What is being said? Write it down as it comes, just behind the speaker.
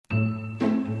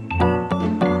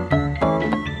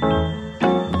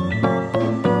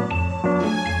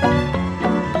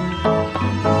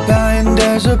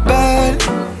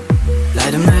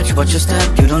watch your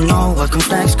step, you don't know what comes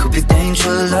next. Could be danger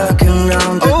lurking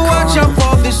round the corner. Watch out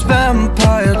for this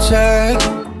vampire tag.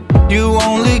 You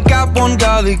only got one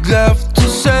garlic left to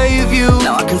save you.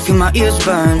 Now I can feel my ears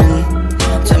burning.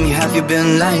 Tell me, have you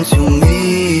been lying to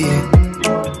me?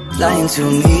 Lying to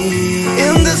me.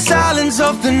 In the silence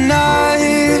of the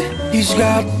night, he's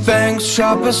got fangs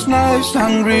sharp as knives,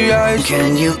 hungry eyes.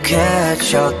 Can you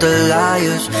catch out the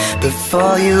liars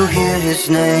before you hear his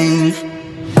name?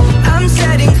 I'm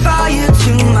setting fire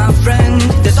to my friend.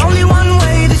 There's only one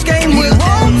way this game will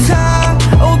end.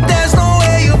 Oh, there's no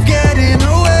way of getting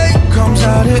away. Comes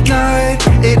out at night,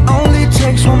 it only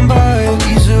takes one bite.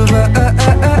 He's a vampire.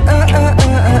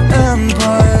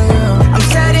 I'm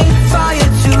setting fire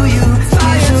to you,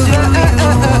 fire to you.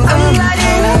 I'm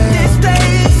lighting up this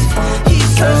place. He's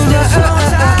so slow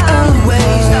time to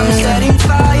waste. I'm setting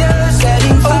fire,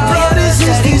 setting fire. Oh, blood is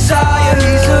his desire.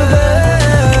 He's a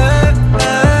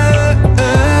vampire.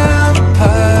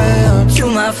 To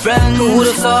my friend, who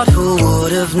would've thought, who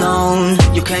would've known?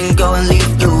 You can't go and leave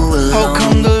Blue alone. How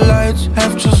come the lights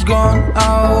have just gone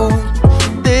out?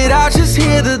 Did I just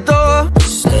hear the door?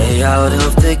 Stay out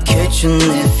of the kitchen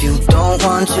if you don't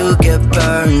want to get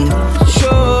burned.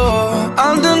 Sure,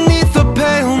 underneath the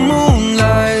pale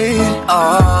moonlight.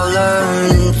 All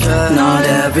learn to. Not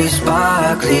every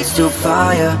spark leads to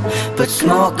fire, but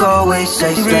smoke always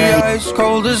stays steady. Ice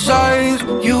cold as ice.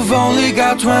 You've only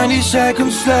got 20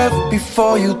 seconds left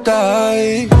before you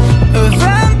die. A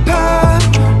vampire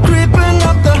creeping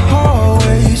up the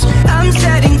hallways. I'm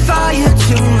setting fire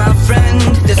to my friend.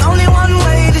 There's only one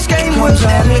way this game will Comes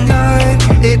out at end. night,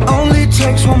 it only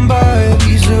takes one bite.